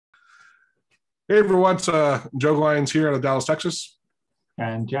Hey everyone, it's Joe Lyons here out of Dallas, Texas,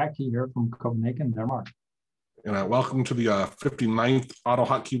 And Jackie here from Copenhagen, Denmark. and welcome to the 59th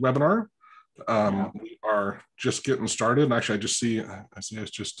AutoHotkey webinar. Yeah. We are just getting started, and actually, I see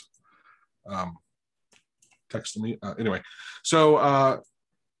it's just texting me. Anyway, so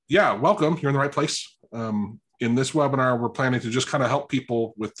yeah, welcome. You're in the right place. In this webinar, we're planning to just kind of help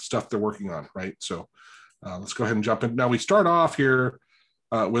people with stuff they're working on, right? So let's go ahead and jump in. Now we start off here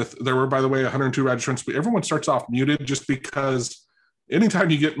there were, by the way, 102 registrants, but everyone starts off muted just because anytime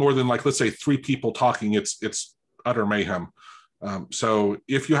you get more than, like, let's say 3 people talking, it's utter mayhem. So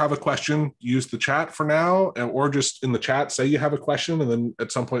if you have a question, use the chat for now, or just in the chat, say you have a question, and then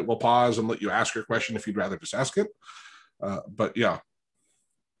at some point we'll pause and let you ask your question if you'd rather just ask it. But yeah.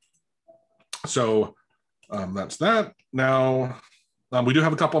 So that's that. Now, we do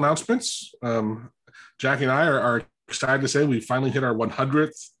have a couple announcements. Jackie and I are excited to say we finally hit our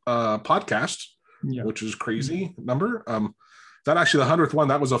 100th podcast, which is crazy number. That actually, the 100th one,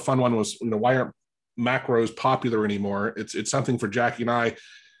 that was a fun one, was, why aren't macros popular anymore? It's something for Jackie and I.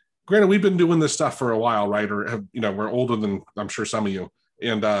 Granted, we've been doing this stuff for a while, right? Or have, we're older than I'm sure some of you.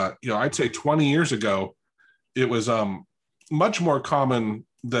 And, I'd say 20 years ago, it was much more common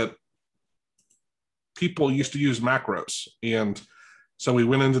that people used to use macros. And so we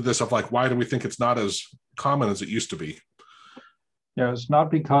went into this of like, why do we think it's not as common as it used to be? Yeah, it's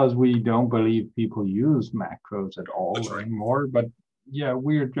not because we don't believe people use macros at all anymore, but yeah,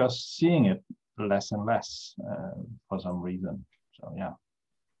 we're just seeing it less and less for some reason. So yeah.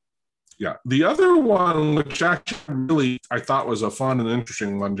 Yeah. The other one, which actually really I thought was a fun and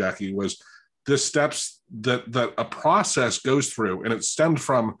interesting one, Jackie, was the steps that a process goes through, and it stemmed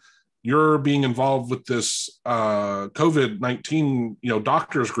from you're being involved with this COVID-19,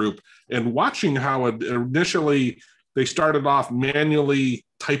 doctors group, and watching how it initially they started off manually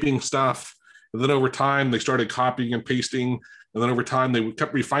typing stuff, and then over time they started copying and pasting, and then over time they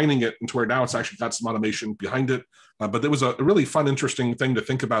kept refining it into where now it's actually got some automation behind it. But it was a really fun, interesting thing to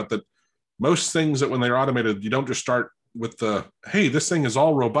think about, that most things that when they're automated, you don't just start with hey, this thing is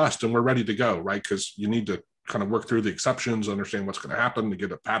all robust and we're ready to go, right? Because you need to kind of work through the exceptions, understand what's going to happen to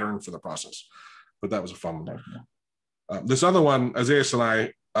get a pattern for the process. But that was a fun one. This other one, Isaias and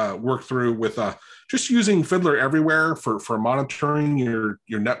I worked through with just using Fiddler everywhere for monitoring your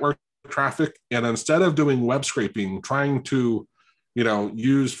network traffic. And instead of doing web scraping, trying to,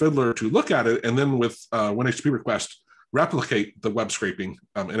 use Fiddler to look at it, and then with one HTTP request, replicate the web scraping.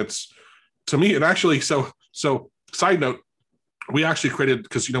 And it's, to me, it actually, so side note, we actually created,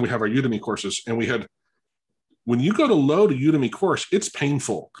 because, we have our Udemy courses, and we had, when you go to load a Udemy course, it's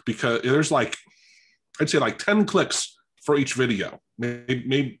painful because there's I'd say 10 clicks for each video,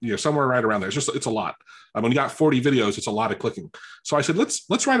 maybe somewhere right around there. It's a lot. When you got 40 videos, it's a lot of clicking. So I said,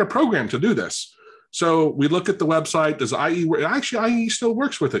 let's write a program to do this. So we look at the website. Does IE work? Actually, IE still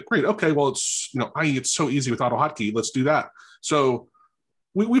works with it. Great. Okay. Well, it's IE. It's so easy with AutoHotkey. Let's do that. So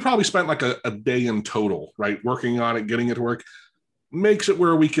we probably spent like a day in total, right, working on it, getting it to work. Makes it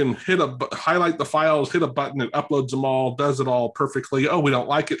where we can highlight the files, hit a button, it uploads them all, does it all perfectly. Oh, we don't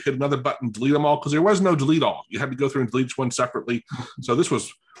like it, hit another button, delete them all, because there was no delete all. You had to go through and delete each one separately. So this was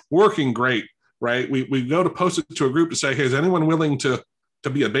working great, right? We go to post it to a group to say, hey, is anyone willing to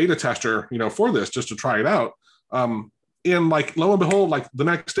be a beta tester, for this, just to try it out? And lo and behold, the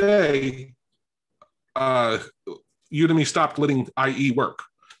next day, Udemy stopped letting IE work,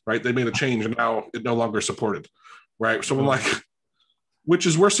 right? They made a change, and now it no longer supported, right? So I'm which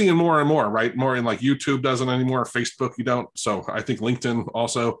is, we're seeing more and more, right? More in YouTube doesn't anymore, Facebook you don't. So I think LinkedIn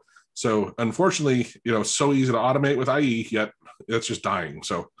also. So unfortunately, it's so easy to automate with IE, yet it's just dying.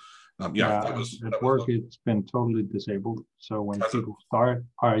 So that was it's been totally disabled. So when people start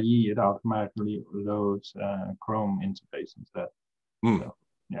IE, it automatically loads Chrome interface instead. So,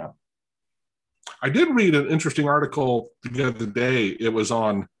 yeah. I did read an interesting article the other day. It was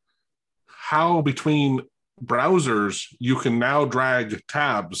on how between browsers you can now drag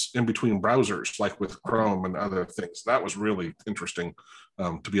tabs in between browsers, like with Chrome and other things. That was really interesting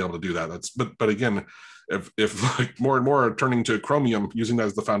to be able to do that. But again, if more and more are turning to Chromium, using that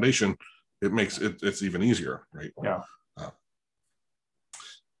as the foundation, it makes it's even easier, right? Yeah.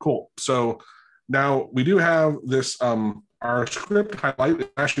 Cool. So now we do have this our script highlight,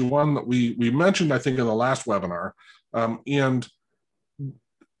 actually one that we mentioned, I think, in the last webinar, and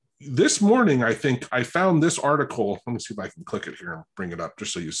this morning, I think I found this article. Let me see if I can click it here and bring it up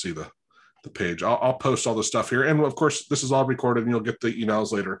just so you see the page. I'll post all the stuff here. And of course, this is all recorded and you'll get the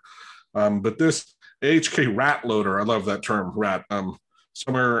emails later. But this AHK rat loader, I love that term, rat.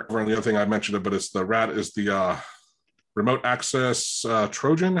 Somewhere around the other thing I mentioned it, but it's the rat is the remote access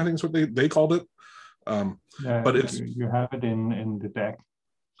Trojan, I think is what they called it. But it's you have it in the deck.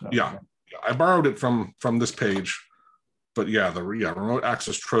 So, yeah, I borrowed it from this page, but remote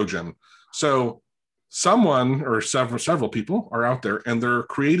access Trojan. So someone or several people are out there and they're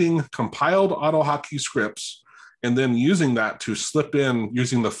creating compiled AutoHotkey scripts and then using that to slip in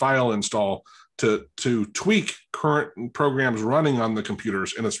using the file install to tweak current programs running on the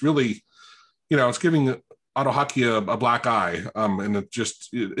computers. And it's really, it's giving AutoHotkey a black eye. And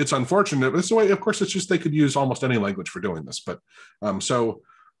it's unfortunate, but it's the way, of course, it's just, they could use almost any language for doing this. But so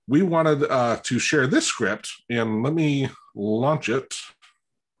we wanted to share this script, and let me launch it.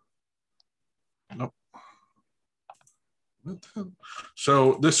 Nope.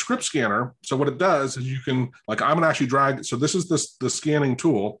 So this script scanner, so what it does is you can, like, I'm gonna actually drag, so this is the scanning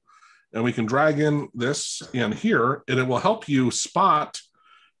tool, and we can drag in this in here, and it will help you spot,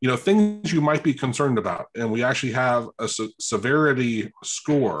 things you might be concerned about. And we actually have a severity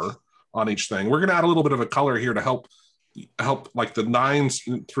score on each thing. We're gonna add a little bit of a color here to help like the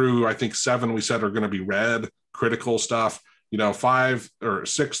 9s through, I think 7 we said are gonna be red, critical stuff. 5 or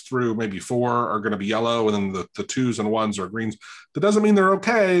 6 through maybe 4 are going to be yellow, and then the 2s and 1s are greens. That doesn't mean they're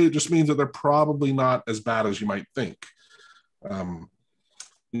okay. It just means that they're probably not as bad as you might think. And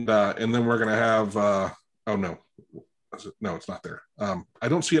then we're going to have, oh no, no, it's not there. I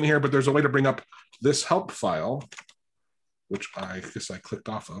don't see it in here, but there's a way to bring up this help file, which I guess I clicked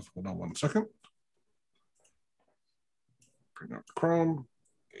off of. Hold on one second. Bring up Chrome.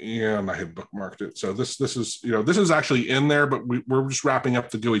 And I had bookmarked it. So this is actually in there, but we're just wrapping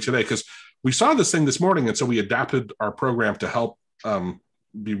up the GUI today because we saw this thing this morning, and so we adapted our program to help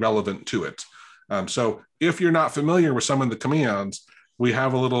be relevant to it. So if you're not familiar with some of the commands, we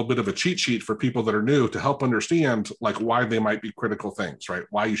have a little bit of a cheat sheet for people that are new to help understand like why they might be critical things, right?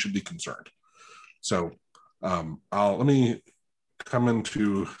 Why you should be concerned. So let me come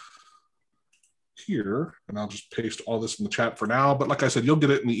into here, and I'll just paste all this in the chat for now. But like I said, you'll get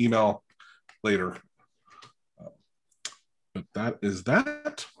it in the email later. But that is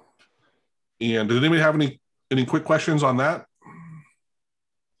that. And did anybody have any quick questions on that?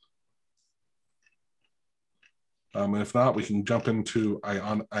 And if not, we can jump into.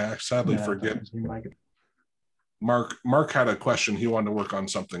 I sadly forget. Mark had a question. He wanted to work on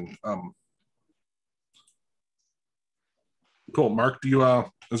something. Cool, Mark. Do you?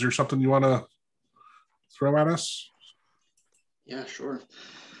 Is there something you want to throw at us? Yeah, sure.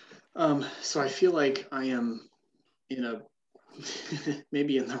 So I feel like I am in a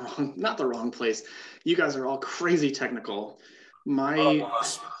maybe in not the wrong place. You guys are all crazy technical. I'm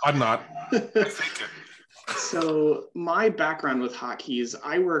not. So my background with hotkeys,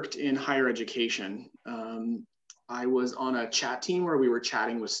 I worked in higher education. I was on a chat team where we were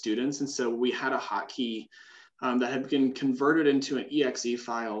chatting with students, and so we had a hotkey that had been converted into an exe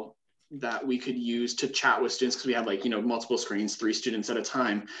file that we could use to chat with students because we had multiple screens, 3 students at a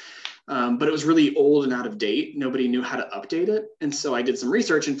time. But it was really old and out of date. Nobody knew how to update it. And so I did some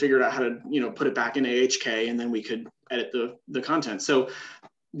research and figured out how to, put it back in AHK, and then we could edit the content. So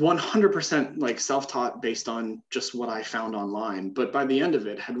 100% self-taught based on just what I found online. But by the end of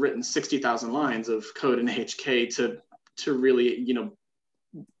it, had written 60,000 lines of code in AHK to really,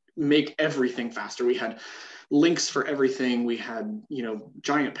 make everything faster. We had links for everything. We had,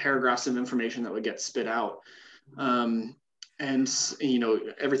 giant paragraphs of information that would get spit out. And,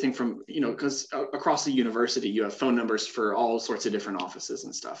 everything from, because across the university, you have phone numbers for all sorts of different offices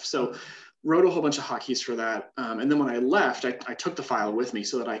and stuff. So wrote a whole bunch of hotkeys for that. And then when I left, I took the file with me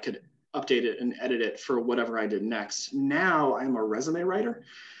so that I could update it and edit it for whatever I did next. Now I'm a resume writer.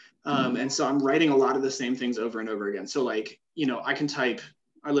 And so I'm writing a lot of the same things over and over again. So I can type,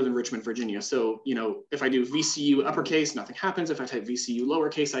 I live in Richmond, Virginia. So, if I do VCU uppercase, nothing happens. If I type VCU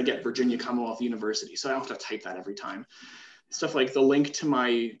lowercase, I get Virginia Commonwealth University. So I don't have to type that every time. Stuff like the link to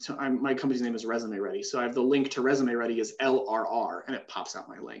my company's name is Resume Ready. So I have the link to Resume Ready is LRR, and it pops out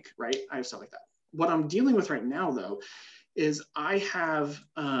my link, right? I have stuff like that. What I'm dealing with right now, though, is I have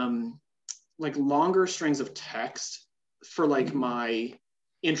longer strings of text for my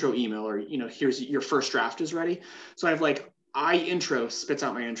intro email, or, here's your first draft is ready. So I have I intro spits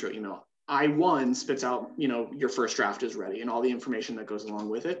out my intro email. I1 spits out, your first draft is ready and all the information that goes along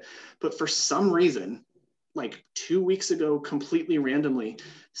with it. But for some reason, 2 weeks ago, completely randomly,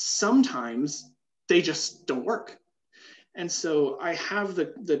 sometimes they just don't work. And so I have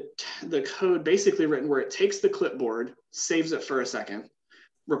the code basically written where it takes the clipboard, saves it for a second,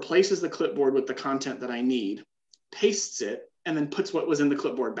 replaces the clipboard with the content that I need, pastes it, and then puts what was in the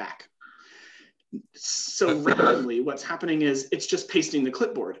clipboard back. So randomly, what's happening is it's just pasting the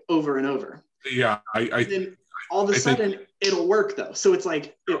clipboard over and over. Yeah, I all of a sudden it'll work though. So it's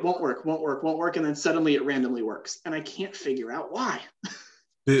like, it won't work. And then suddenly it randomly works. And I can't figure out why.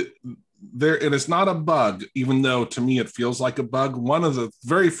 And it's not a bug, even though to me it feels like a bug. One of the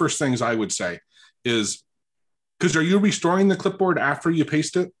very first things I would say is, because are you restoring the clipboard after you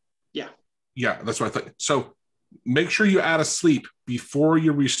paste it? Yeah. Yeah, that's what I thought. So make sure you add a sleep before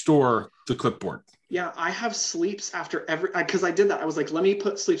you restore the clipboard. Yeah, I have sleeps after every, because I did that. I was like, let me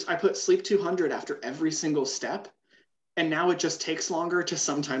put sleeps. I put sleep 200 after every single step. And now it just takes longer to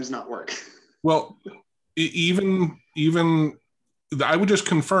sometimes not work. Well, even I would just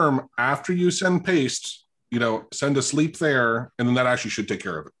confirm after you send paste, send a sleep there, and then that actually should take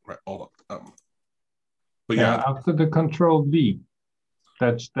care of it. Right. Hold on. But yeah, after the control V,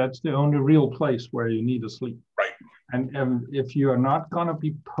 that's the only real place where you need a sleep. Right. And if you are not going to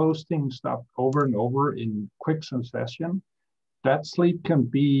be posting stuff over and over in quick succession, that sleep can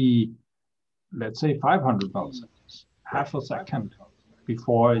be, let's say, 500 milliseconds, half a second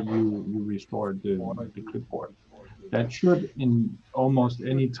before you restore the clipboard. That should, in almost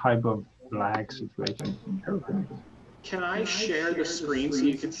any type of lag situation, be careful. Can I share the screen so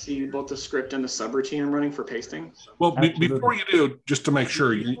you can see both the script and the subroutine I'm running for pasting? Well, before you do, just to make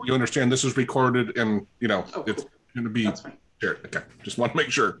sure you understand, this is recorded and it's going to be shared. Okay, just want to make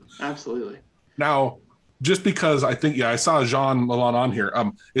sure. Absolutely. Now, just because I think, I saw Jean Lalonde on here.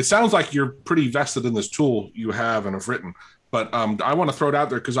 It sounds like you're pretty vested in this tool you have and have written, but I want to throw it out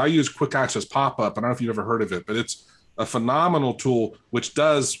there because I use Quick Access Pop-Up. I don't know if you've ever heard of it, but it's a phenomenal tool which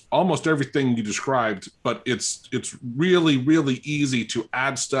does almost everything you described, but it's really, really easy to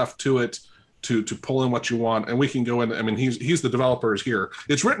add stuff to it, to pull in what you want, and we can go in. I mean, he's the developers here.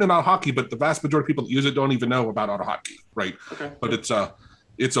 It's written in AutoHotkey, but the vast majority of people that use it don't even know about AutoHotkey, right? Okay. But it's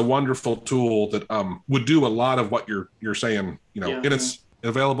a wonderful tool that would do a lot of what you're saying, and it's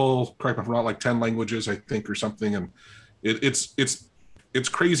available, correct me if I'm wrong, like 10 languages, I think, or something, and it's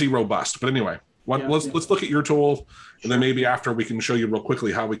crazy robust. But anyway, let's look at your tool, and then maybe after we can show you real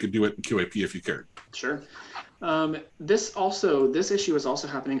quickly how we could do it in QAP if you cared. Sure. This issue is also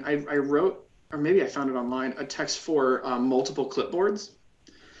happening. I wrote, or maybe I found it online, a text for multiple clipboards.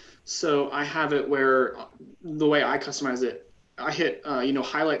 So I have it where the way I customize it, I hit,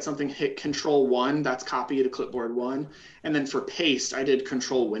 highlight something, hit Control 1, that's copy to clipboard 1. And then for paste, I did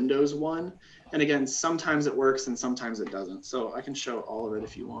Control Windows 1. And again, sometimes it works and sometimes it doesn't. So I can show all of it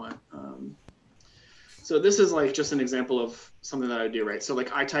if you want. So this is like just an example of something that I do, right? So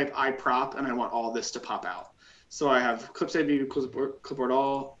like I type iProp and I want all this to pop out. So I have clip save view, clipboard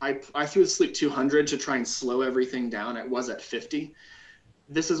all. I threw the sleep 200 to try and slow everything down. It was at 50.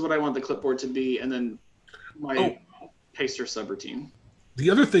 This is what I want the clipboard to be. And then my paster subroutine. The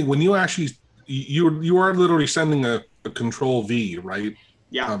other thing, when you actually, you are literally sending a Control V, right?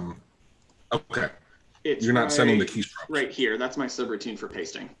 Yeah. Okay. You're not sending the keystrokes. Right here. That's my subroutine for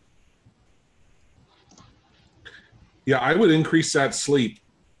pasting. Yeah, I would increase that sleep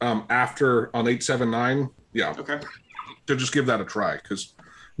after on 879. Yeah. Okay. To just give that a try, because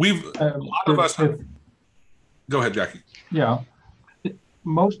a lot of us. Go ahead, Jackie. Yeah.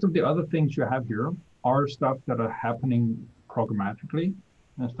 Most of the other things you have here are stuff that are happening programmatically.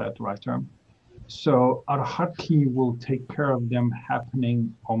 Is that the right term? So AutoHotkey will take care of them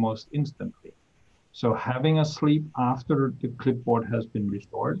happening almost instantly. So having a sleep after the clipboard has been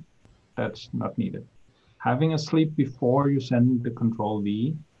restored, that's not needed. Having a sleep before you send the Control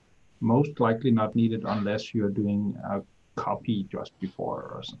V, most likely not needed unless you're doing a copy just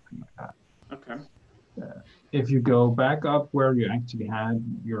before or something like that. Okay. If you go back up where you actually had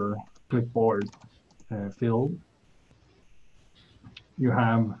your clipboard filled, you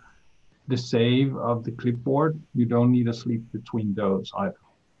have the save of the clipboard. You don't need a sleep between those either.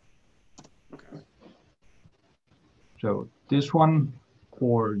 Okay. So this one,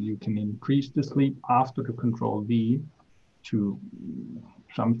 or you can increase the sleep after the Control V to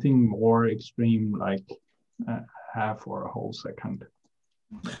something more extreme, like half or a whole second.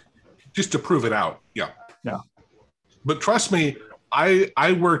 Just to prove it out. Yeah. Yeah. But trust me,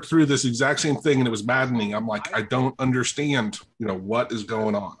 I worked through this exact same thing and it was maddening. I'm like, I don't understand, what is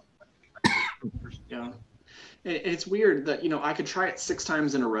going on. Yeah. It's weird that, I could try it 6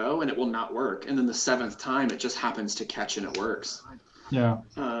 times in a row and it will not work. And then the 7th time, it just happens to catch and it works. Yeah.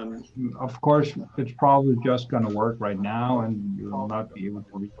 Of course, it's probably just going to work right now and you will not be able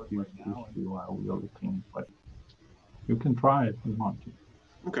to reproduce this issue while you're looking, but you can try it if you want to.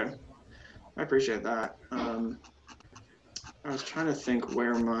 Okay. I appreciate that. I was trying to think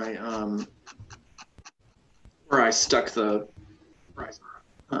where my, where I stuck the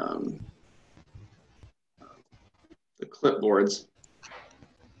clipboards.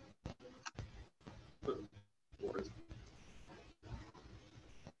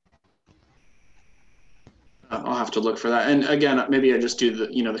 have to look for that. And again, maybe I just do the,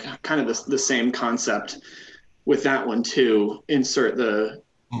 you know, the kind of the same concept with that one too. Insert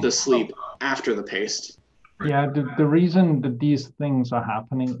the sleep after the paste. Yeah, the reason that these things are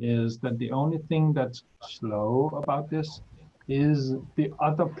happening is that the only thing that's slow about this is the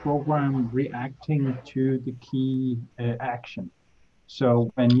other program reacting to the key action.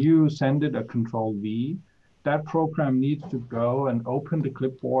 So when you send it a control V, that program needs to go and open the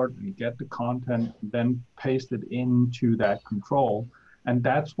clipboard and get the content, then paste it into that control. And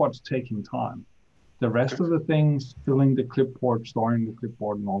that's what's taking time. The rest of the things, filling the clipboard, storing the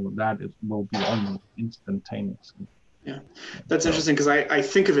clipboard, and all of that will be almost instantaneously. Yeah, that's interesting because I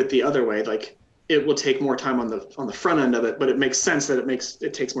think of it the other way. Like it will take more time on the front end of it, but it makes sense that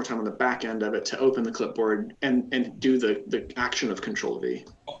it takes more time on the back end of it to open the clipboard and do the action of Control V.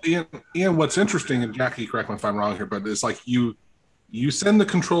 Ian, what's interesting, and Jackie, correct me if I'm wrong here, but it's like you send the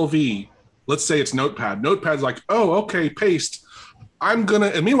Control V. Let's say it's Notepad. Notepad's like, oh, okay, paste. And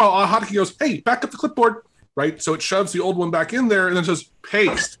meanwhile, AutoHotkey goes, hey, back up the clipboard, right? So it shoves the old one back in there and then says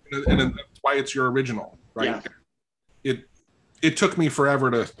paste, and then that's why it's your original, right? Yeah. It took me forever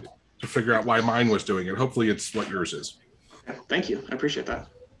to figure out why mine was doing it. Hopefully, it's what yours is. Thank you, I appreciate that.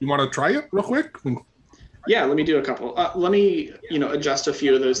 You want to try it real quick? Yeah, let me do a couple. Let me, adjust a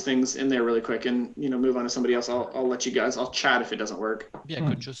few of those things in there really quick, and move on to somebody else. I'll let you guys. I'll chat if it doesn't work. Yeah, I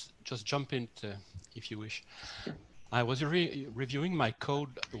could just jump in if you wish. Sure. I was reviewing my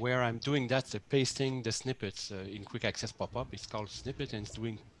code where I'm doing that, pasting the snippets in quick access pop-up. It's called snippet, and it's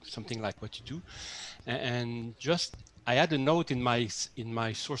doing something like what you do. And just I had a note in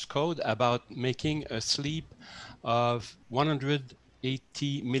my source code about making a sleep of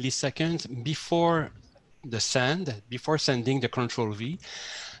 180 milliseconds before sending the Control V.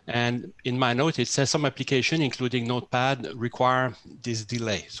 And in my note, it says some application, including Notepad, require this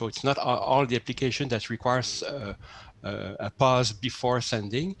delay. So it's not all the application that requires a pause before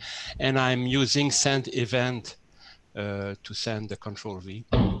sending. And I'm using send event to send the Control V.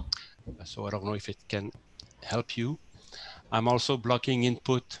 So I don't know if it can help you. I'm also blocking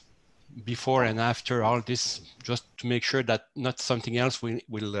input before and after all this, just to make sure that not something else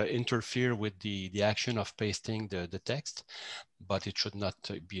will interfere with the action of pasting the text, but it should not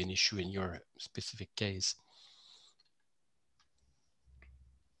be an issue in your specific case.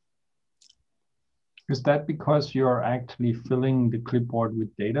 Is that because you're actually filling the clipboard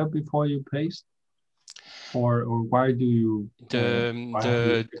with data before you paste? Or why do you...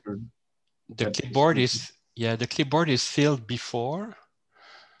 The clipboard is, the clipboard is filled before.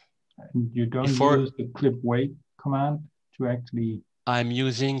 And you don't use the clip weight command to actually... I'm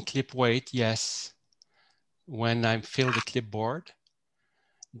using clip weight, yes. When I fill the clipboard,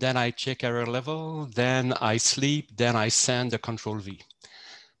 then I check error level, then I sleep, then I send the Control V.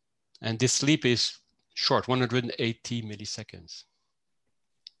 And this sleep is short, 180 milliseconds.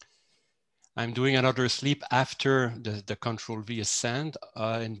 I'm doing another sleep after the Control V is sent,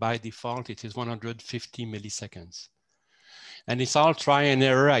 and by default, it is 150 milliseconds. And it's all try and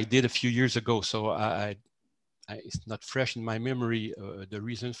error I did a few years ago. So it's not fresh in my memory, the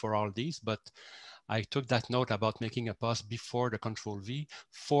reason for all these, but I took that note about making a pause before the Control V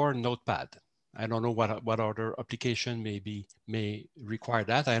for Notepad. I don't know what other application may require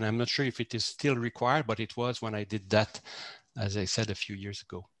that. And I'm not sure if it is still required, but it was when I did that, as I said, a few years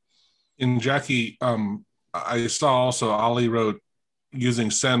ago. And Jackie, I saw also Ollie wrote using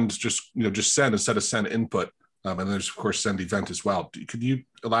send, just send instead of send input. And there's, of course, send event as well. Could you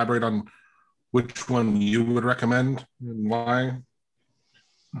elaborate on which one you would recommend and why?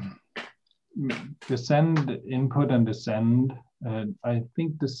 The send input and the send, I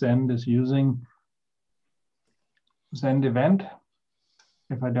think the send is using send event.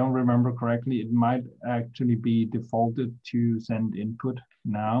 If I don't remember correctly, it might actually be defaulted to send input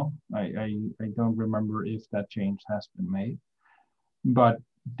now. I don't remember if that change has been made. But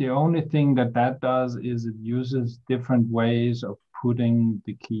the only thing that does is it uses different ways of putting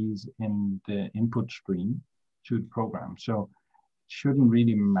the keys in the input stream to the program. So it shouldn't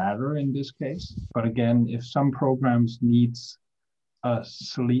really matter in this case. But again, if some programs needs a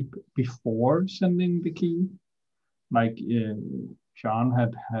sleep before sending the key, like John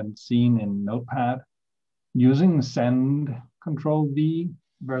had seen in Notepad, using send Control V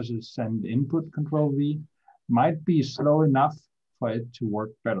versus send input Control V might be slow enough for it to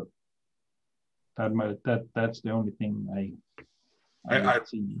work better. That's the only thing I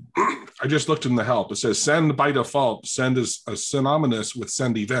see. I just looked in the help. It says send by default. Send is synonymous with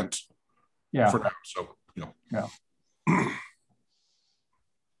send event. Yeah. For now, so Yeah.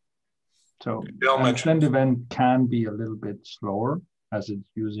 So send event can be a little bit slower as it's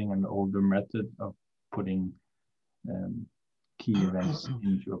using an older method of putting key events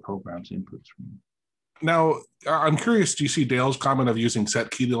into your program's input stream. Now, I'm curious, do you see Dale's comment of using set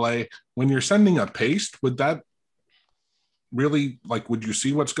key delay? When you're sending a paste, would that really, like, would you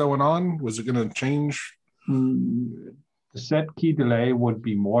see what's going on? Was it going to change? The set key delay would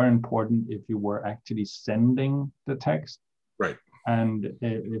be more important if you were actually sending the text. Right. And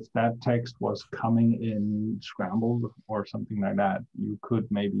if that text was coming in scrambled or something like that, you could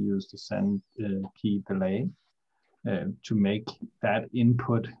maybe use the send key delay to make that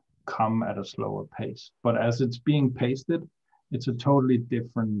input come at a slower pace. But as it's being pasted, it's a totally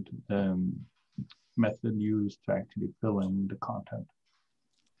different method used to actually fill in the content.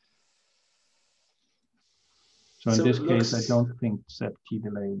 So in this case, I don't think set key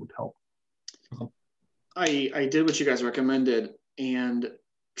delay would help. I did what you guys recommended and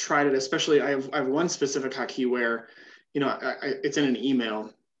tried it. Especially, I have one specific hotkey where, it's in an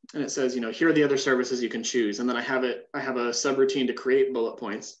email and it says, here are the other services you can choose. And then I have a subroutine to create bullet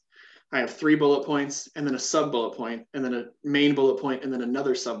points. I have 3 bullet points and then a sub bullet point and then a main bullet point and then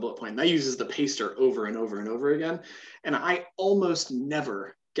another sub bullet point. That uses the paster over and over and over again. And I almost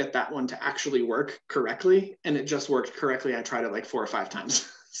never get that one to actually work correctly. And it just worked correctly. I tried it like 4 or 5 times.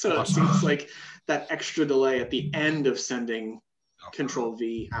 So it seems like that extra delay at the end of sending Control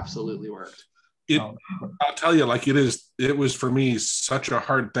V absolutely worked. I'll tell you, like, it was for me such a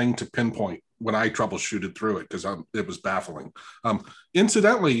hard thing to pinpoint when I troubleshooted through it because it was baffling.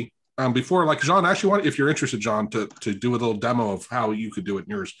 Incidentally, before, like, Jean, actually, if you're interested, John, to do a little demo of how you could do it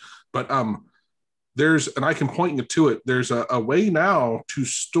in yours, but and I can point you to it. There's a way now to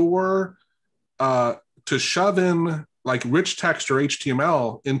store, to shove in like rich text or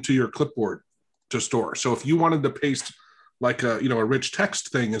HTML into your clipboard to store. So if you wanted to paste like a rich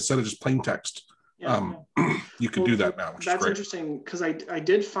text thing instead of just plain text, you could do that now. Which that's is great. Interesting because I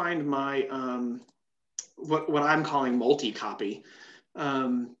did find my what I'm calling multi-copy.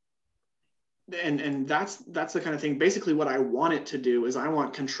 And that's the kind of thing. Basically, what I want it to do is I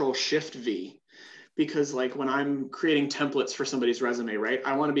want Control-Shift-V, because like when I'm creating templates for somebody's resume, right,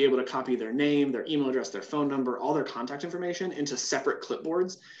 I want to be able to copy their name, their email address, their phone number, all their contact information into separate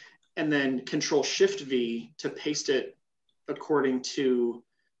clipboards, and then Control-Shift-V to paste it according to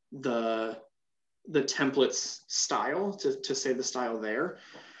the template's style, to say the style there.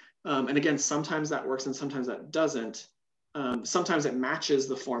 And again, sometimes that works and sometimes that doesn't. Sometimes it matches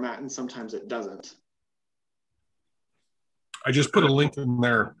the format and sometimes it doesn't. I just put a link in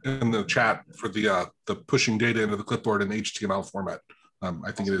there in the chat for the pushing data into the clipboard in HTML format.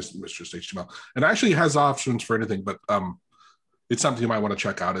 I think it's just HTML. And actually has options for anything, but it's something you might want to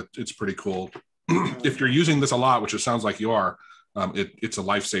check out. It's pretty cool. If you're using this a lot, which it sounds like you are, it's a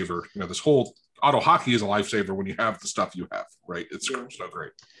lifesaver. This whole AutoHotkey is a lifesaver when you have the stuff you have, right? It's so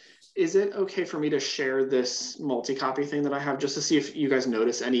great. Is it okay for me to share this multi-copy thing that I have just to see if you guys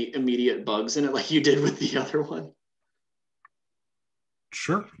notice any immediate bugs in it like you did with the other one?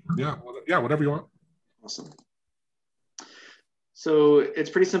 Sure. Yeah, whatever you want. Awesome. So it's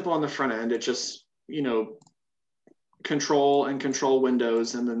pretty simple on the front end. It just, control and control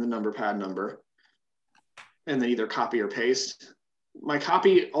windows and then the number pad number. And then either copy or paste. My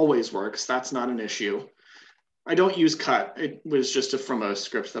copy always works. That's not an issue. I don't use cut. It was just from a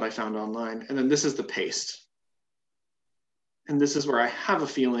script that I found online. And then this is the paste. And this is where I have a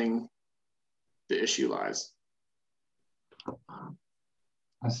feeling the issue lies.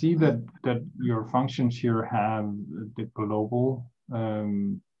 I see that your functions here have the global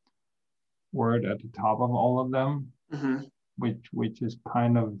word at the top of all of them, which is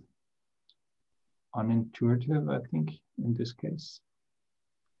kind of unintuitive, I think, in this case.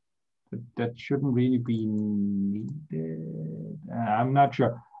 That shouldn't really be needed. I'm not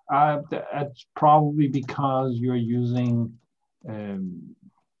sure. That's probably because you're using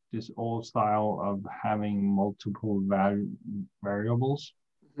this old style of having multiple variables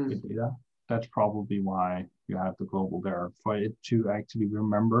with data. That's probably why you have the global there, for it to actually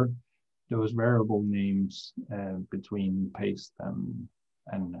remember those variable names between paste and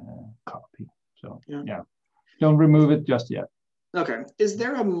copy. So yeah, don't remove it just yet. Okay. Is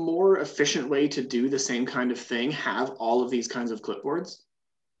there a more efficient way to do the same kind of thing, have all of these kinds of clipboards?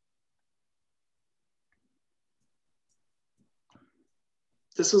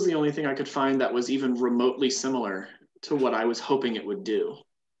 This was the only thing I could find that was even remotely similar to what I was hoping it would do.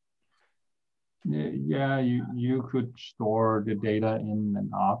 Yeah, you could store the data in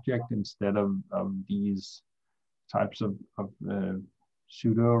an object instead of these types of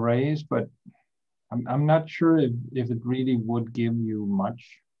pseudo arrays, but I'm not sure if it really would give you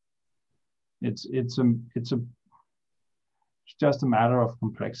much. It's just a matter of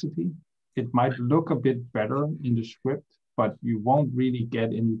complexity. it might look a bit better in the script, but you won't really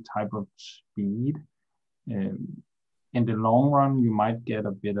get any type of speed. In the long run, you might get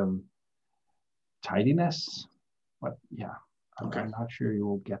a bit of tidiness, but yeah, I'm not sure you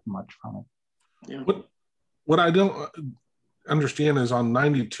will get much from it. Yeah. What I don't understand is on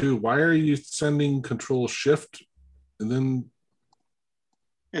 92, why are you sending Control Shift and then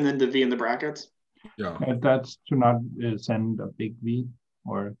the V in the brackets? Yeah. That's to not send a big V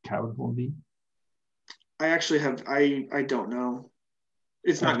or a capital V. I actually have, I don't know.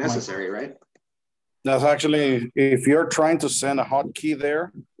 It's not necessary, right? That's actually, if you're trying to send a hotkey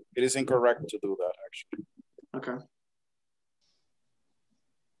there, it is incorrect to do that actually. Okay.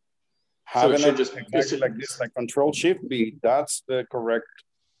 Having so it just exactly like this, like Control Shift B, that's the correct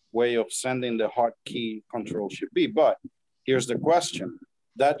way of sending the hotkey Control Shift B. But here's the question.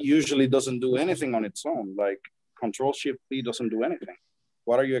 That usually doesn't do anything on its own. Like Control Shift B doesn't do anything.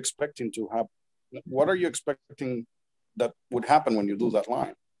 What are you expecting to happen? What are you expecting that would happen when you do that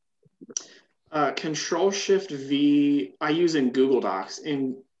line? Control Shift V, I use in Google Docs.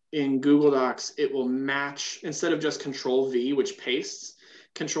 In Google Docs, it will match, instead of just Control V, which pastes,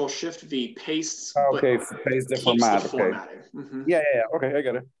 Control Shift V pastes. Okay, paste the format. Okay. Mm-hmm. Yeah. Okay, I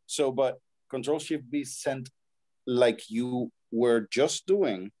got it. So, but Control Shift V sent like you were just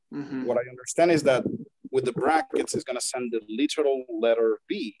doing. Mm-hmm. What I understand is that with the brackets, it's gonna send the literal letter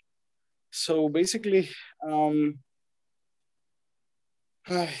V. So basically,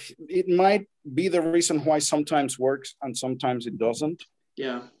 it might be the reason why sometimes works and sometimes it doesn't.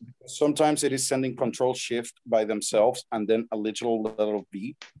 Yeah. Sometimes it is sending Control Shift by themselves and then a literal letter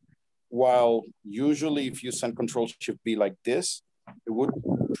V. While usually if you send Control Shift V like this, it would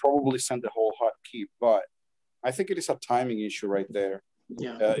probably send the whole hotkey. But I think it is a timing issue right there.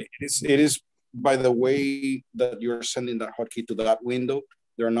 Yeah. It is by the way that you're sending that hotkey to that window,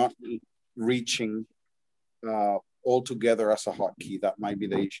 they're not reaching all together as a hotkey. That might be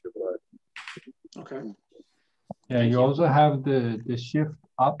the issue. But... Okay. Yeah, you also have the shift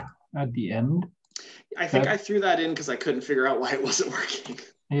up at the end. I think I threw that in because I couldn't figure out why it wasn't working.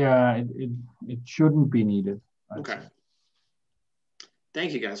 Yeah, it shouldn't be needed. Okay.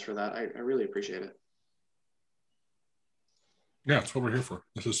 Thank you guys for that. I really appreciate it. Yeah, that's what we're here for.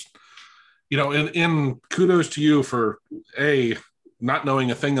 This is, and kudos to you for not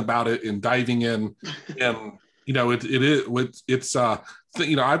knowing a thing about it and diving in, and I've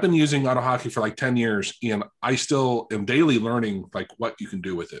been using AutoHotkey for like 10 years, and I still am daily learning like what you can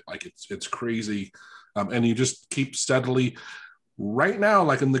do with it. Like it's crazy, and you just keep steadily. Right now,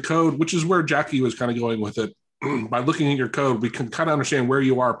 like in the code, which is where Jackie was kind of going with it. By looking at your code, we can kind of understand where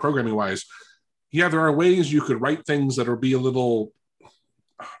you are programming wise. Yeah, there are ways you could write things that will be a little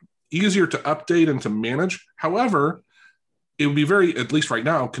easier to update and to manage. However, it would be very, at least right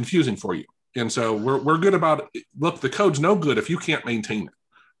now, confusing for you. And so we're good about it. Look, the code's no good if you can't maintain it,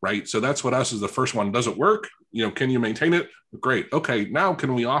 right? So that's what us is the first one. Does it work? Can you maintain it? Great. Okay, now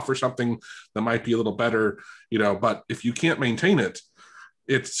can we offer something that might be a little better? But if you can't maintain it,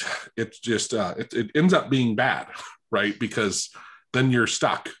 it's just it ends up being bad, right? Because then you're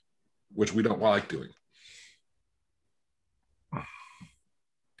stuck, which we don't like doing.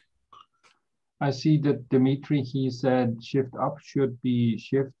 I see that Dimitri, he said shift up should be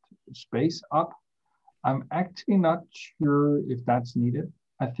shift space up. I'm actually not sure if that's needed.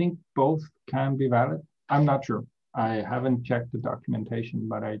 I think both can be valid. I'm not sure. I haven't checked the documentation,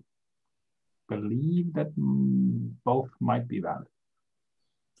 but I believe that both might be valid.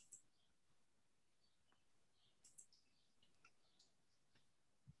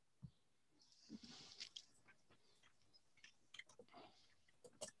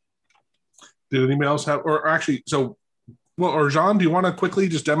 Did anybody else have, or actually, or Jean, do you want to quickly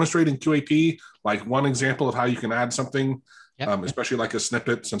just demonstrate in QAP, like one example of how you can add something, especially like a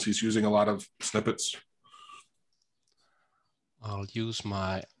snippet, since he's using a lot of snippets? I'll use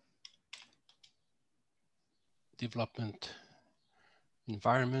my development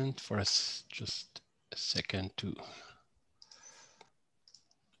environment for just a second to.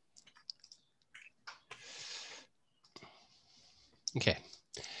 Okay.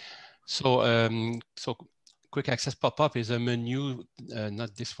 So quick access pop-up is a menu,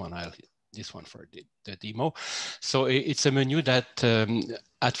 not this one, this one for the demo. So it's a menu that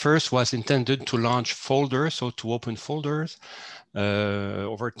at first was intended to launch folders, so to open folders.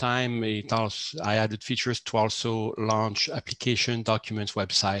 Over time, I added features to also launch application, documents,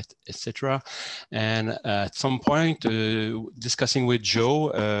 website, etc. And at some point, discussing with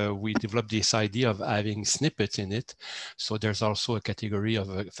Joe, we developed this idea of having snippets in it. So there's also a category of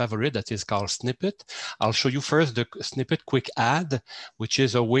a favorite that is called snippet. I'll show you first the snippet quick add, which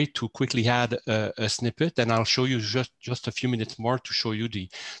is a way to quickly add a snippet. And I'll show you just a few minutes more to show you the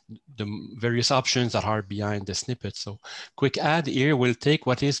various options that are behind the snippet. So quick add here will take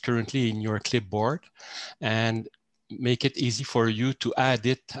what is currently in your clipboard and make it easy for you to add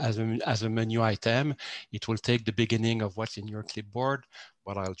it as a menu item. It will take the beginning of what's in your clipboard,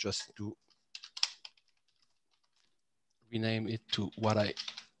 but I'll just rename it to what I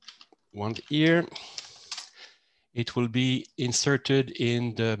want here. It will be inserted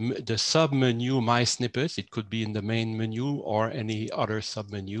in the sub-menu My Snippets. It could be in the main menu or any other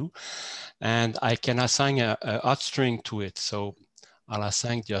sub-menu. And I can assign a hot string to it. So I'll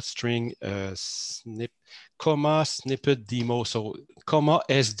assign the hot string comma snippet demo. So comma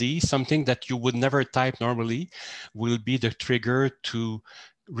SD, something that you would never type normally, will be the trigger to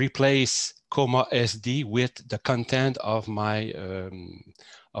replace comma SD with the content of my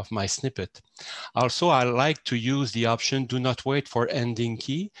snippet. Also, I like to use the option do not wait for ending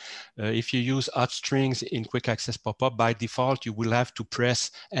key. If you use hot strings in quick access pop-up, by default, you will have to press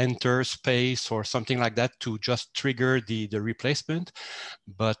enter, space, or something like that to just trigger the replacement.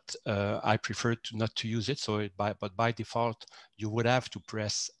 But I prefer not to use it. So but by default, you would have to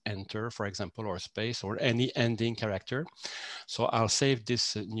press enter, for example, or space, or any ending character. So I'll save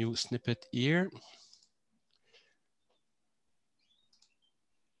this new snippet here.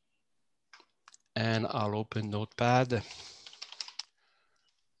 And I'll open Notepad. So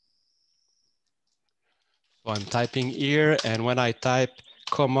I'm typing here, and when I type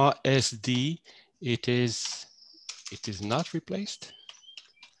comma SD, it is not replaced.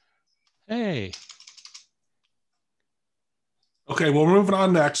 Hey. Okay, well, we're moving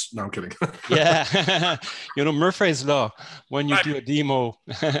on next. No, I'm kidding. Yeah, you know, Murphy's Law, when you do a demo.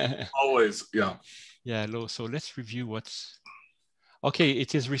 Always, yeah. Yeah, so let's review what's... Okay,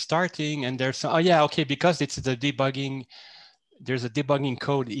 it is restarting, and there's... Oh yeah, okay, because it's the debugging, there's a debugging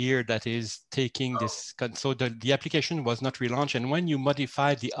code here that is taking this. So the application was not relaunched. And when you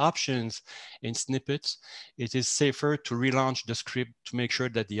modify the options in snippets, it is safer to relaunch the script to make sure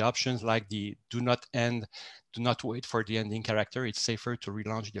that the options like the do not end, do not wait for the ending character, it's safer to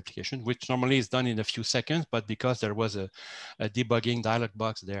relaunch the application, which normally is done in a few seconds, but because there was a debugging dialog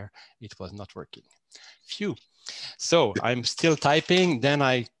box there, it was not working. Phew. So I'm still typing, then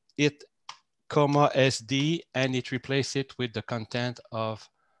I hit comma SD, and it replaces it with the content of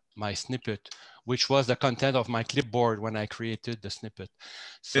my snippet, which was the content of my clipboard when I created the snippet.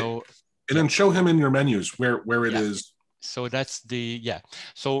 So and then show him in your menus where it is. So that's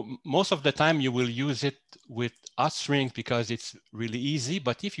so most of the time you will use it with hot strings because it's really easy.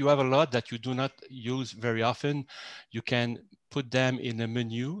 But if you have a lot that you do not use very often, you can put them in a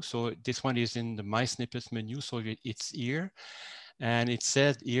menu. So this one is in the My Snippets menu, so it's here. And it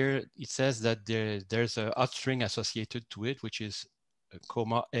says here, it says that there's a hot string associated to it, which is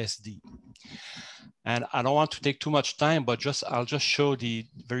comma SD. And I don't want to take too much time, but I'll just show the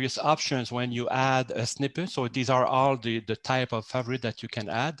various options when you add a snippet. So these are all the type of favorite that you can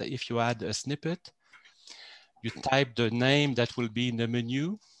add. If you add a snippet, you type the name that will be in the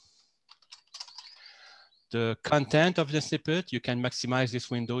menu. The content of the snippet, you can maximize this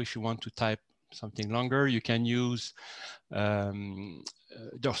window if you want to type something longer. You can use, so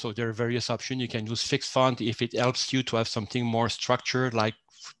there are various options. You can use fixed font if it helps you to have something more structured, like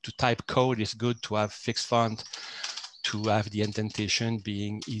to type code is good to have fixed font, to have the indentation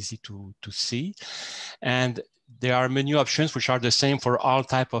being easy to see. And there are menu options which are the same for all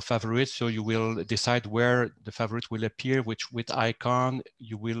type of favorites. So you will decide where the favorite will appear, with icon,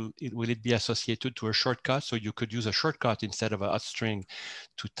 will it be associated to a shortcut? So you could use a shortcut instead of a hot string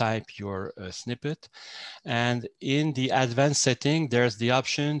to type your snippet. And in the advanced setting, there's the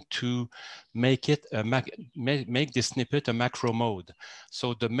option to make it make the snippet a macro mode.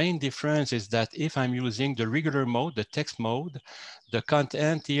 So the main difference is that if I'm using the regular mode, the text mode, the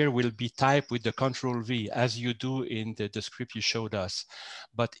content here will be typed with the Control-V, as you do in the script you showed us.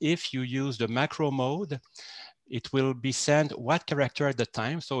 But if you use the macro mode, it will be sent what character at the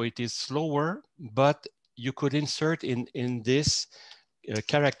time. So it is slower, but you could insert in this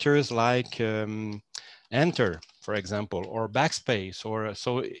characters like enter, for example, or backspace, or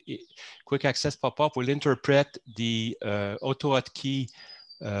so quick access pop-up will interpret the AutoHotkey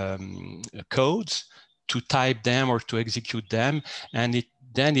codes to type them or to execute them, and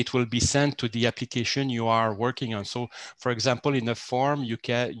then it will be sent to the application you are working on. So for example, in a form, you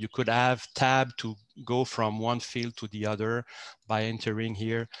could have tab to go from one field to the other by entering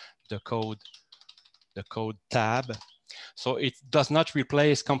here the code tab. So it does not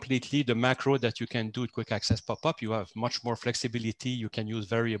replace completely the macro that you can do with quick access pop-up. You have much more flexibility. You can use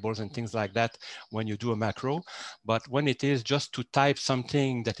variables and things like that when you do a macro. But when it is just to type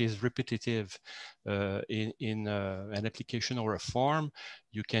something that is repetitive in an application or a form,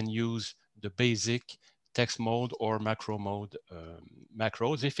 you can use the basic text mode or macro mode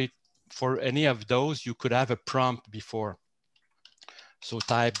macros. If it, for any of those, you could have a prompt before. So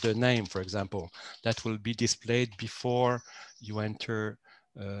type the name, for example, that will be displayed before you enter,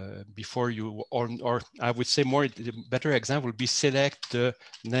 or I would say more, the better example would be select the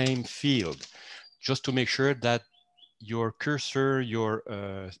name field, just to make sure that your cursor, your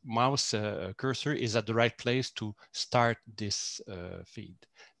mouse cursor is at the right place to start this feed,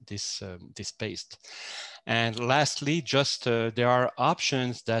 this paste. And lastly, just there are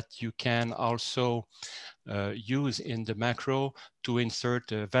options that you can also use in the macro to insert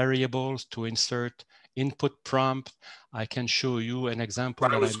variables, to insert input prompt. I can show you an example.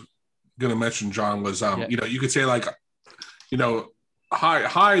 What I was going to mention, John, was yeah. you know, you could say like, you know,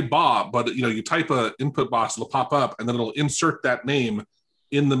 hi Bob, but you know, you type a input box, it'll pop up, and then it'll insert that name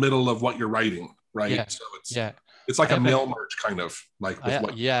in the middle of what you're writing, right? Yeah. So it's yeah. It's like a mail merge kind of like with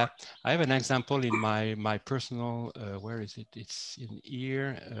what. Yeah, I have an example in my personal. Where is it? It's in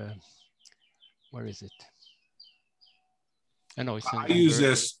here. Where is it? I know it's. I use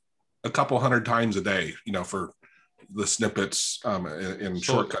this a couple hundred times a day, you know, for the snippets and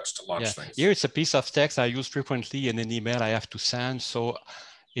shortcuts to launch things. Here it's a piece of text I use frequently in an email I have to send. So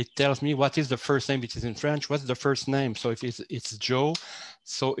it tells me what is the first name, which is in French. What's the first name? So if it's Joe,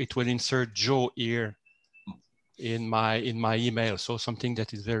 so it will insert Joe here in my email. So something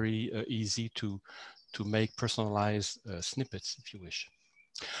that is very easy to make personalized snippets, if you wish.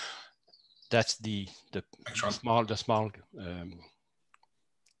 That's the small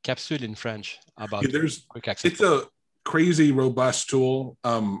capsule in French about quick access. It's a crazy robust tool.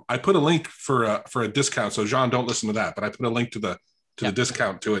 I put a link for a discount. So Jean, don't listen to that, but I put a link to the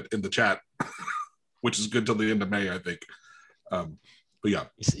discount to it in the chat, which is good till the end of May, I think. But yeah,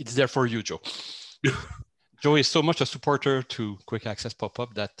 it's there for you, Joe. Joe is so much a supporter to quick access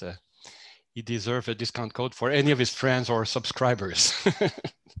pop-up that he deserves a discount code for any of his friends or subscribers.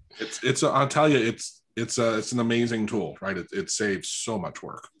 I'll tell you, it's an amazing tool, right? It saves so much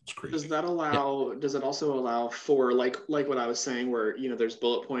work. It's crazy. Does that allow? Yeah. Does it also allow for like what I was saying, where there's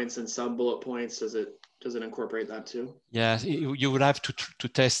bullet points and sub bullet points? Does it incorporate that too? Yeah, you would have to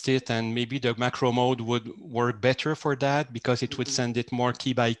test it, and maybe the macro mode would work better for that because it would send it more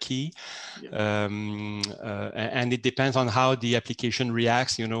key by key, and it depends on how the application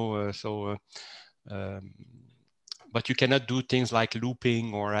reacts, but you cannot do things like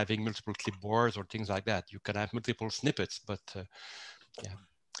looping or having multiple clipboards or things like that. You can have multiple snippets, but yeah.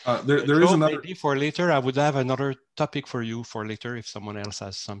 There is another. Maybe for later, I would have another topic for you for later if someone else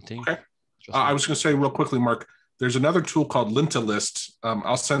has something. Okay. I was going to say real quickly, Mark, there's another tool called Lintalist.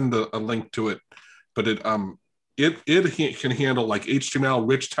 I'll send a link to it, but it can handle like HTML,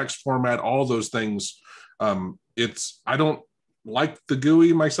 rich text format, all those things. I don't like the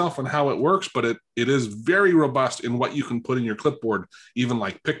GUI myself and how it works, but it is very robust in what you can put in your clipboard, even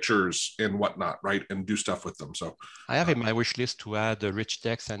like pictures and whatnot, right? And do stuff with them. So I have in my wish list to add the rich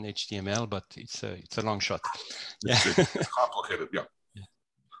text and HTML, but it's a long shot. It's complicated. Yeah.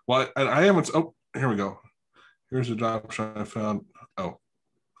 Well, I haven't. Oh, here we go. Here's a job I found. Oh.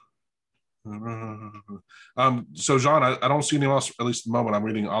 So Jean, I don't see anyone else, at least at the moment. I'm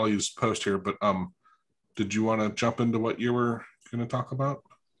reading Ollie's post here, but did you want to jump into what you were going to talk about?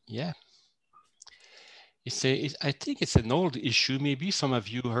 Yeah. I think it's an old issue. Maybe some of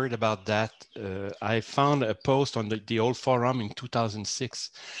you heard about that. I found a post on the old forum in 2006,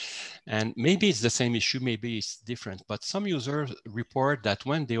 and maybe it's the same issue, maybe it's different, but some users report that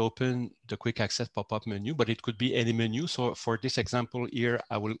when they open the quick access pop-up menu, but it could be any menu. So for this example here,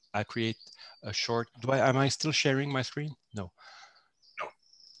 I create a short, am I still sharing my screen? No.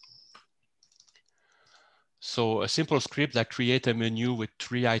 So a simple script that creates a menu with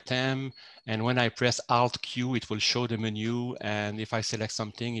 3 items, and when I press Alt-Q, it will show the menu, and if I select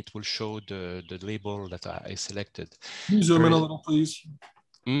something, it will show the label that I selected. Can you zoom in a little, please?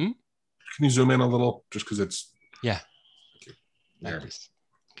 Mm-hmm? Can you zoom in a little, just because it's... Yeah, like this.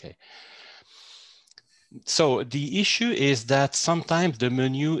 Okay. So the issue is that sometimes the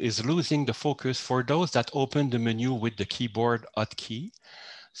menu is losing the focus for those that open the menu with the keyboard hotkey.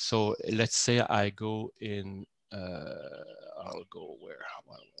 So let's say I go in I'll go where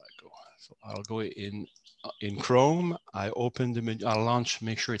will I go? So I'll go in Chrome. I open the menu. I'll launch.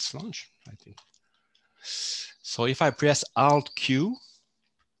 Make sure it's launched. I think. So if I press Alt Q,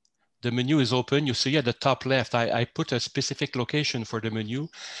 the menu is open. You see at the top left, I put a specific location for the menu.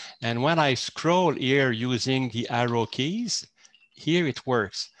 And when I scroll here using the arrow keys, here it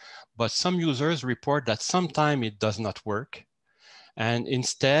works. But some users report that sometimes it does not work. And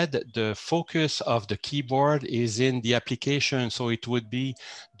instead, the focus of the keyboard is in the application. So it would be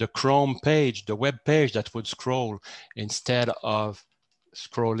the Chrome page, the web page that would scroll instead of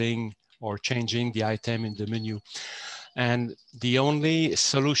scrolling or changing the item in the menu. And the only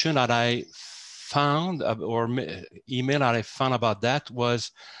solution that I found or email that I found about that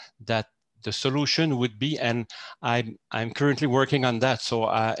was that the solution would be, and I'm currently working on that. So,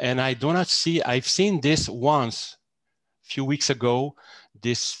 and I do not see, I've seen this once a few weeks ago,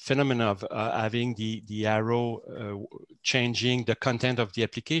 this phenomenon of having the arrow changing the content of the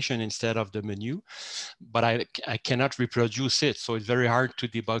application instead of the menu, but I cannot reproduce it. So it's very hard to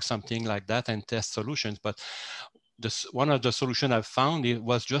debug something like that and test solutions. But one of the solutions I've found it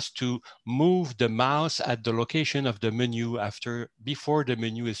was just to move the mouse at the location of the menu before the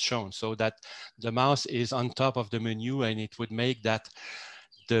menu is shown, so that the mouse is on top of the menu, and it would make that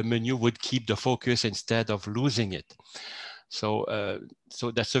the menu would keep the focus instead of losing it. So, so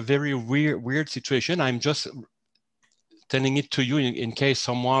that's a very weird situation. I'm just telling it to you in case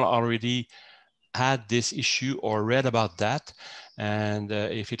someone already had this issue or read about that. And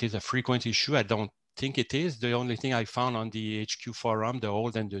if it is a frequent issue, I don't think it is. The only thing I found on the HQ forum, the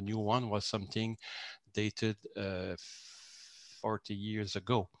old and the new one, was something dated 40 years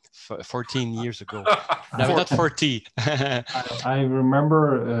ago, 14 years ago. No, not 40. I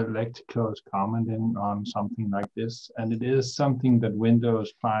remember Lecticos commenting on something like this, and it is something that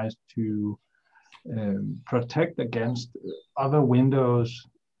Windows tries to protect against other Windows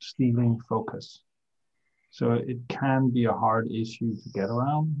stealing focus. So it can be a hard issue to get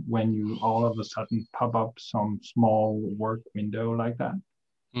around when you all of a sudden pop up some small work window like that.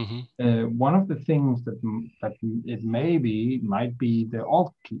 Mm-hmm. One of the things that it might be the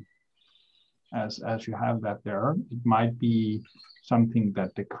Alt key. As you have that there, it might be something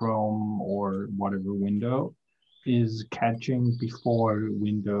that the Chrome or whatever window is catching before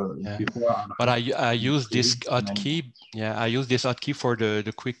window. Yeah. Before. But I use this hotkey. Yeah, I use this hotkey for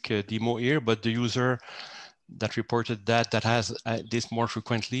the quick demo here. But the user that reported that has this more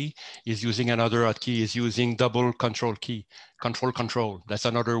frequently is using another hotkey, is using double control key, control. That's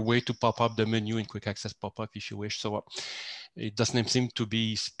another way to pop up the menu in quick access pop-up if you wish. So it doesn't seem to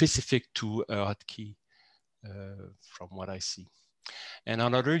be specific to a hotkey from what I see. And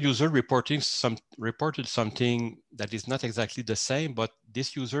another user reported something that is not exactly the same, but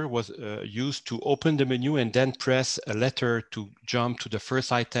this user was used to open the menu and then press a letter to jump to the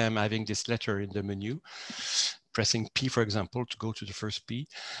first item, having this letter in the menu, pressing P, for example, to go to the first P.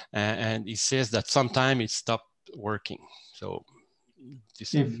 And it says that sometime it stopped working. So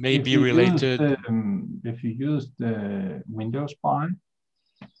this may be related. If you use the Windows Spy,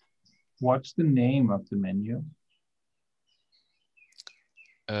 what's the name of the menu?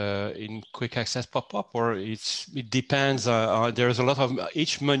 In quick access pop-up, or it depends. There's a lot of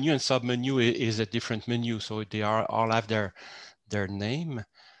each menu and sub-menu is a different menu, so they all have their name.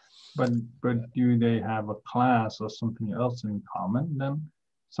 But do they have a class or something else in common then?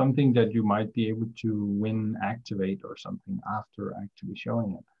 Something that you might be able to activate or something after actually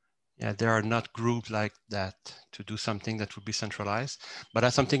showing it. Yeah, they are not grouped like that to do something that would be centralized. But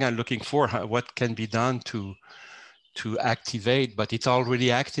that's something I'm looking for. What can be done to activate, but it's already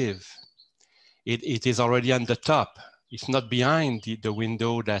active. It is already on the top. It's not behind the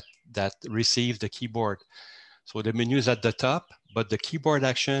window that receives the keyboard. So the menu is at the top, but the keyboard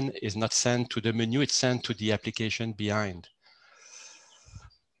action is not sent to the menu, it's sent to the application behind.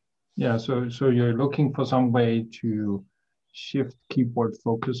 Yeah, so you're looking for some way to shift keyboard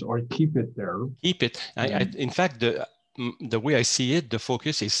focus or keep it there. Keep it. In fact, the way I see it, the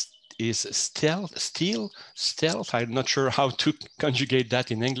focus is stealth. I'm not sure how to conjugate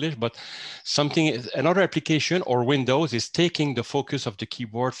that in English, but another application or Windows is taking the focus of the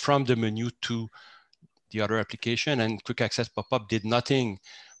keyboard from the menu to the other application, and quick access pop-up did nothing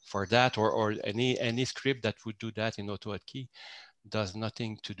for that, or any script that would do that in AutoHotkey does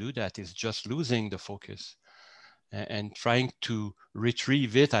nothing to do that. It's just losing the focus. And trying to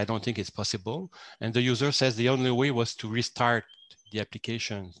retrieve it, I don't think it's possible. And the user says the only way was to restart the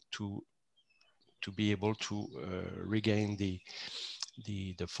application to be able to regain the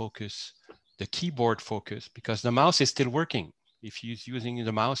focus, the keyboard focus, because the mouse is still working. If he's using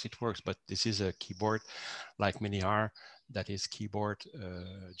the mouse, it works, but this is a keyboard like many are, that is keyboard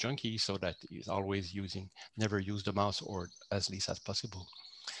junkie, so that is always never use the mouse or as least as possible.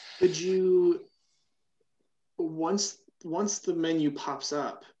 Could you, once the menu pops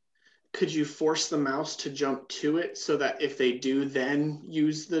up, could you force the mouse to jump to it so that if they do then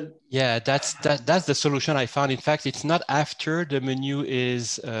use the... Yeah, that's the solution I found. In fact, it's not after the menu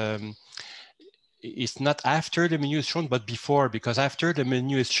is, it's not after the menu is shown, but before, because after the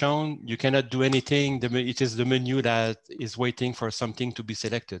menu is shown, you cannot do anything. It is the menu that is waiting for something to be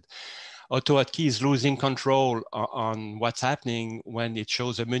selected. AutoHotkey is losing control on what's happening when it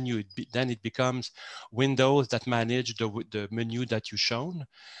shows a menu. Then it becomes Windows that manage the menu that you've shown.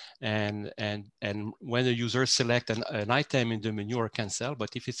 And when the user select an item in the menu or cancel, but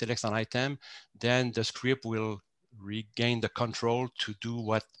if it selects an item, then the script will regain the control to do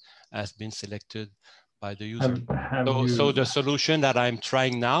what has been selected by the user. So the solution that I'm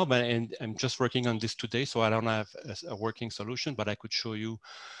trying now, and I'm just working on this today, so I don't have a working solution, but I could show you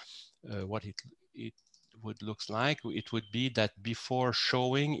what it would looks like. It would be that before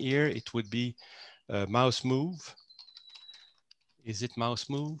showing here, it would be mouse move. Is it mouse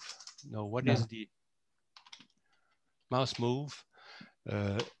move? No, what is the mouse move?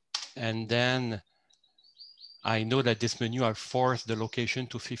 And then I know that this menu, I forced the location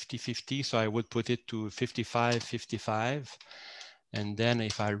to 50-50, so I would put it to 55-55. And then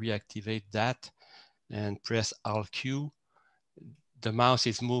if I reactivate that and press Alt-Q, the mouse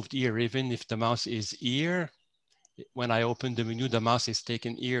is moved here. Even if the mouse is here, when I open the menu, the mouse is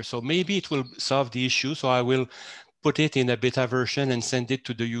taken here. So maybe it will solve the issue. So I will put it in a beta version and send it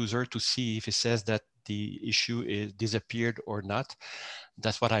to the user to see if it says that the issue is disappeared or not.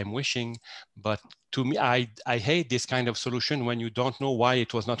 That's what I'm wishing. But to me, I hate this kind of solution when you don't know why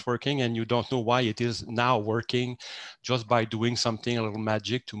it was not working and you don't know why it is now working just by doing something, a little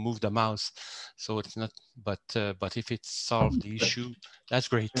magic to move the mouse. So it's not, but if it solved the issue, that's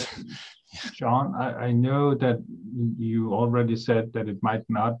great. John, I know that you already said that it might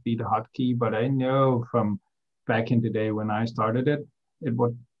not be the hotkey, but I know from back in the day when I started it, it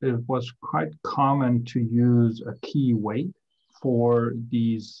was quite common to use a key weight for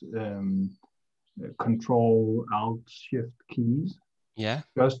these Control Alt Shift keys. Yeah.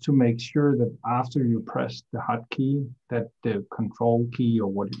 Just to make sure that after you press the hotkey, that the control key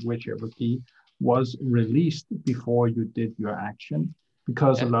or whichever key was released before you did your action,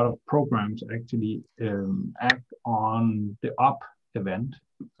 because a lot of programs actually act on the up event.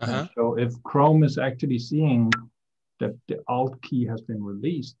 So if Chrome is actually seeing that the Alt key has been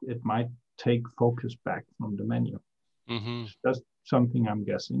released, it might take focus back from the menu. That's something I'm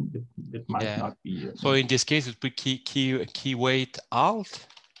guessing. It might not be. So in this case, it would be key weight Alt.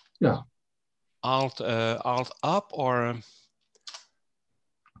 Yeah. Alt up or.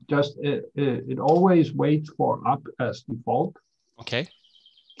 Just it always waits for up as default. Okay.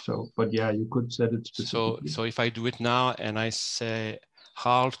 So, but yeah, you could set it specifically. So if I do it now and I say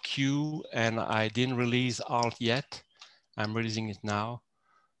Alt Q and I didn't release Alt yet, I'm releasing it now.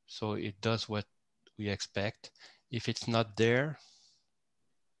 So it does what we expect. If it's not there,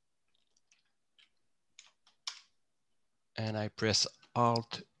 and I press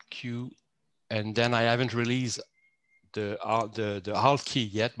Alt Q, and then I haven't released the Alt key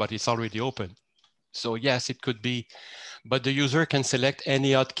yet, but it's already open. So yes, it could be, but the user can select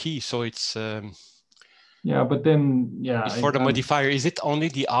any Alt key. So it's yeah, but then yeah, it's for the modifier. Is it only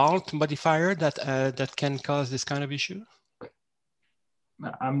the Alt modifier that that can cause this kind of issue?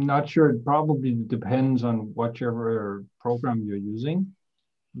 I'm not sure. It probably depends on whichever program you're using.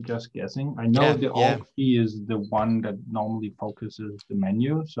 I'm just guessing. I know the Alt key is the one that normally focuses the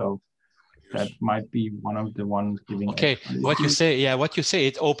menu, so that might be one of the ones giving. Okay, what you say, what you say,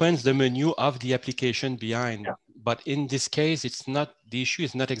 it opens the menu of the application behind. Yeah. But in this case, it's not, the issue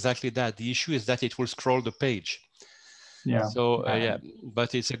is not exactly that. The issue is that it will scroll the page. Yeah. So yeah,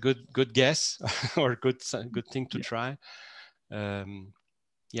 but it's a good guess or good thing to try.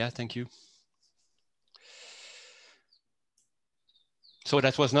 Yeah, thank you. So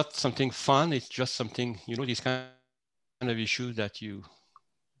that was not something fun. It's just something, you know, this kind of issue that you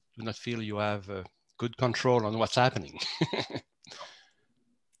do not feel you have good control on what's happening.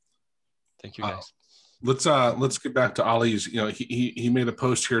 Thank you, guys. Let's get back to Ali's. You know, he made a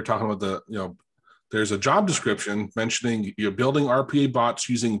post here talking about the, you know, there's a job description mentioning you're building RPA bots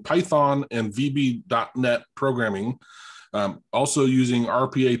using Python and VB.NET programming. Also using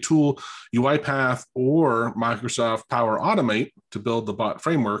RPA tool, UiPath, or Microsoft Power Automate to build the bot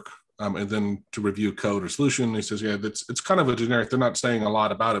framework, and then to review code or solution. He says, yeah, it's kind of a generic. They're not saying a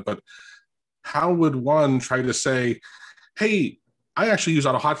lot about it, but how would one try to say, hey, I actually use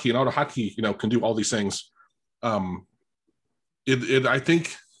AutoHotkey, and AutoHotkey, you know, can do all these things. I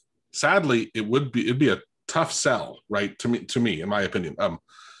think, sadly, it'd be a tough sell, right? To me, in my opinion.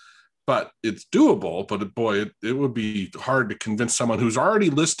 But it's doable. But boy, it would be hard to convince someone who's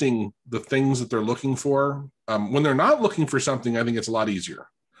already listing the things that they're looking for. When they're not looking for something, I think it's a lot easier.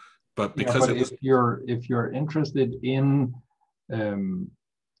 But because if you're interested in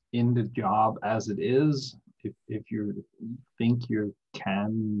the job as it is, if you think you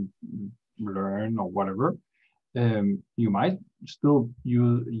can learn or whatever, you might still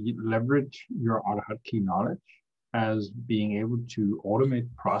leverage your AutoHotkey knowledge as being able to automate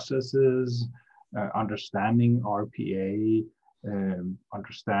processes, understanding RPA,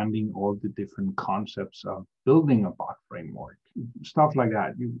 understanding all the different concepts of building a bot framework, stuff like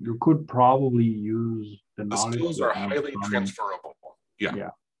that. You could probably use the knowledge. The skills are highly transferable.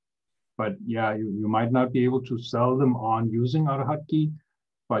 Yeah. But yeah, you might not be able to sell them on using AutoHotkey,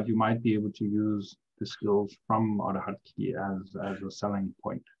 but you might be able to use the skills from AutoHotkey as a selling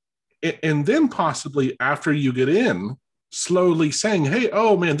point. And then possibly after you get in, slowly saying, hey,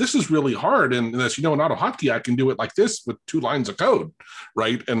 oh man, this is really hard. And as you know, in AutoHotkey, I can do it like this with 2 lines of code,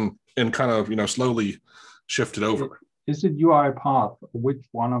 right? And kind of, you know, slowly shift it over. Is it UiPath? Which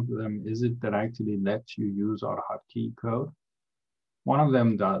one of them is it that actually lets you use AutoHotkey code? One of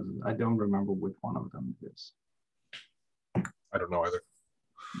them does. I don't remember which one of them it is. I don't know either.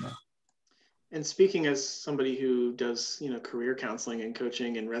 No. And speaking as somebody who does, you know, career counseling and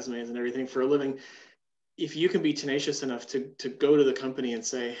coaching and resumes and everything for a living, if you can be tenacious enough to go to the company and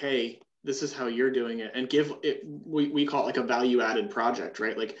say, hey, this is how you're doing it, and give it, we call it like a value-added project,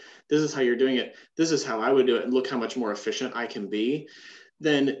 right? Like, this is how you're doing it. This is how I would do it. And look how much more efficient I can be.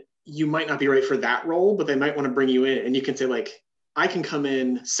 Then you might not be right for that role, but they might want to bring you in, and you can say, like, I can come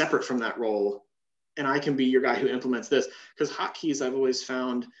in separate from that role and I can be your guy who implements this. Because hotkeys, I've always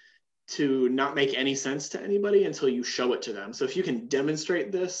found to not make any sense to anybody until you show it to them. So if you can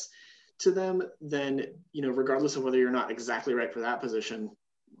demonstrate this to them, then, you know, regardless of whether you're not exactly right for that position,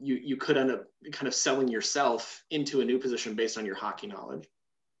 you could end up kind of selling yourself into a new position based on your hotkey knowledge.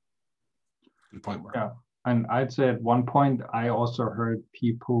 Good point, Mark. Yeah, and I'd say at one point, I also heard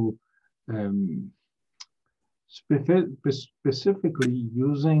people specifically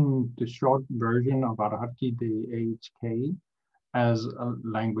using the short version of AutoHotkey, the AHK, as a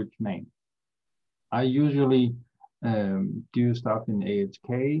language name. I usually do stuff in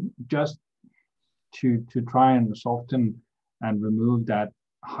AHK just to try and soften and remove that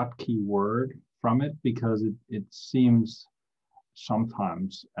hotkey word from it, because it seems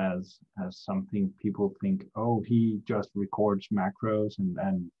sometimes as something people think, oh, he just records macros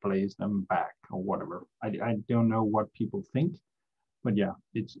and plays them back or whatever. I don't know what people think, but yeah,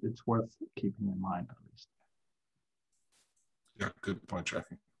 it's worth keeping in mind at least. Yeah, good point,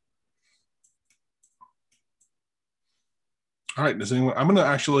 Jackie. All right, does anyone, I'm gonna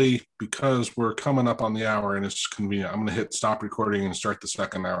actually, because we're coming up on the hour and it's convenient, I'm gonna hit stop recording and start the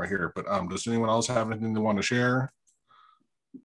second hour here. But does anyone else have anything they want to share?